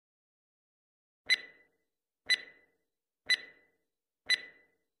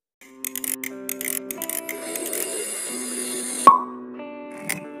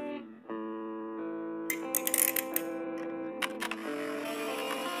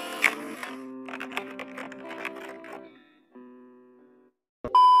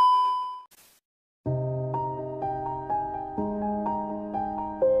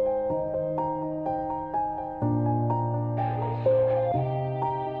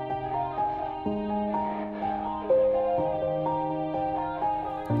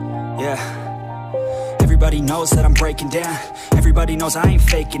Yeah. Everybody knows that I'm breaking down. Everybody knows I ain't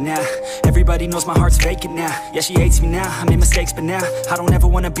faking now. Everybody knows my heart's vacant now. Yeah, she hates me now, I made mistakes but now I don't ever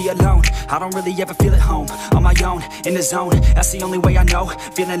wanna be alone. I don't really ever feel at home. On my own, in the zone, that's the only way I know.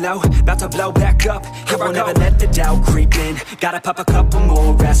 Feeling low, about to blow back up. I won't ever let the doubt creep in. Gotta pop a couple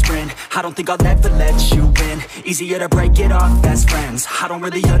more aspirin. I don't think I'll ever let you in. Easier to break it off as friends. I don't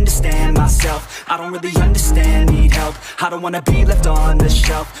really understand myself. I don't really understand, need help. I don't wanna be left on the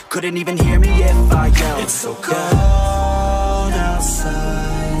shelf. Couldn't even hear me if I yelled. It's so cold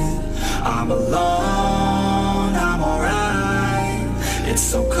outside, I'm alone, I'm alright. It's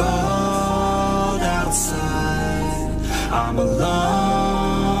so cold outside, I'm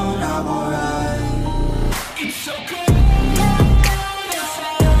alone, I'm alright. It's so cold.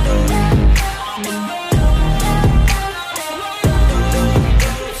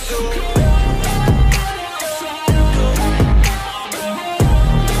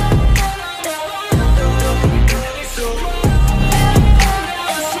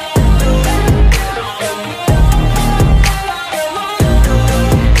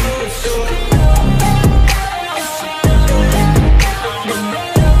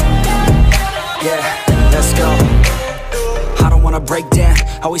 Break down,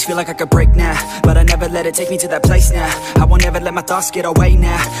 always feel like I could break now, but I never let it take me to that place now. I won't ever let my thoughts get away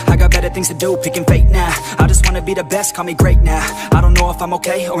now. I got better things to do, picking fate now. I just wanna be the best, call me great now. I don't know if I'm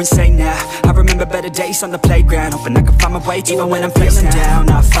okay or insane now. I remember better days on the playground, hoping I can find my way even when I'm feeling down.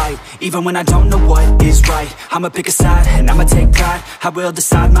 I fight, even when I don't know what is right. I'ma pick a side, and I'ma take pride. I will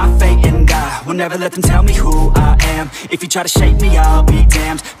decide my fate, and I will never let them tell me who I am. If you try to shape me, I'll be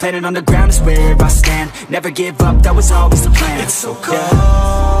damned. Planet on the ground is where I stand. Never give up, that was always the plan. It's so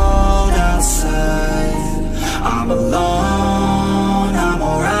cold outside, I'm alone, I'm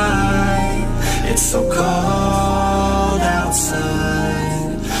alright. It's so cold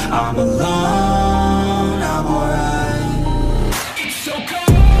outside, I'm alone, I'm alright. It's so cold.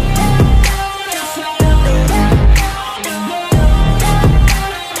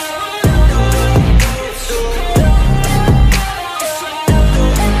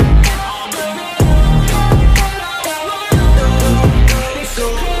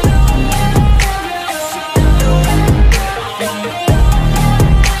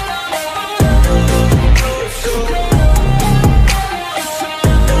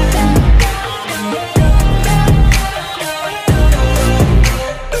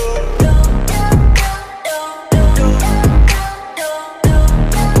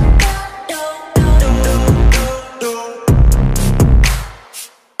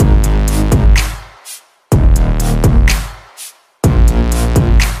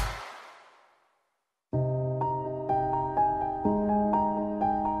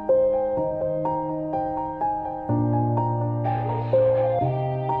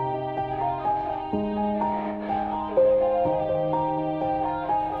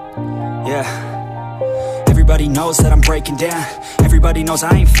 Yeah. Everybody knows that I'm breaking down. Everybody knows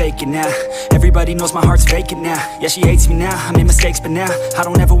I ain't faking now. Everybody knows my heart's vacant now. Yeah, she hates me now, I made mistakes but now I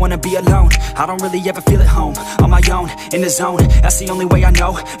don't ever wanna be alone. I don't really ever feel at home. On my own, in the zone, that's the only way I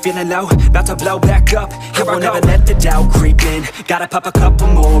know. Feeling low, about to blow back up. I won't ever let the doubt creep in. Gotta pop a couple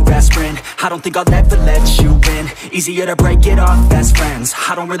more aspirin. I don't think I'll ever let you in. Easier to break it off as friends.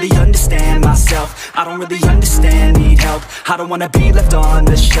 I don't really understand myself. I don't really understand, need help. I don't wanna be left on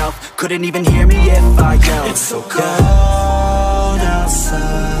the shelf. Couldn't even hear me if I yelled. It's so cold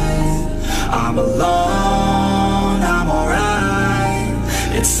outside, I'm alone, I'm alright.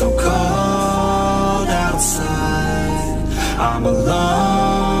 It's so cold outside, I'm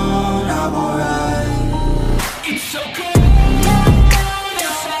alone, I'm alright. It's so cold.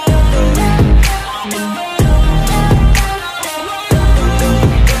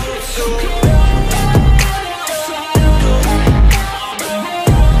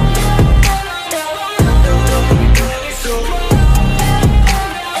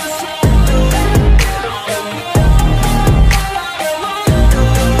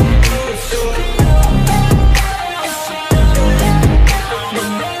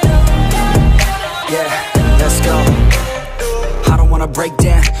 Break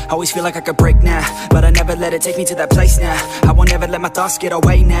down, always feel like I could break now, but I never let it take me to that place now. I won't ever let my thoughts get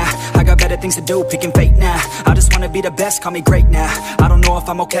away now. I got better things to do, picking fate now. I just wanna be the best, call me great now. I don't know if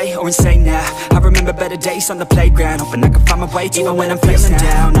I'm okay or insane now. I remember better days on the playground, hoping I can find my way even when I'm feeling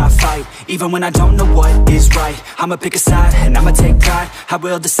down. I fight, even when I don't know what is right. I'ma pick a side, and I'ma take pride. I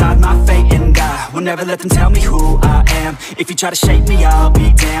will decide my fate, and I will never let them tell me who I am. If you try to shape me, I'll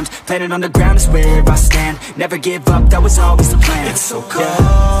be damned. Planet on the ground is where I stand. Never give up, that was always the plan. It's so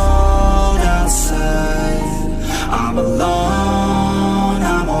cold outside, I'm alone,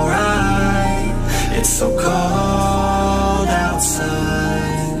 I'm alright. so cold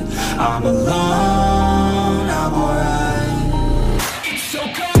outside. I'm alone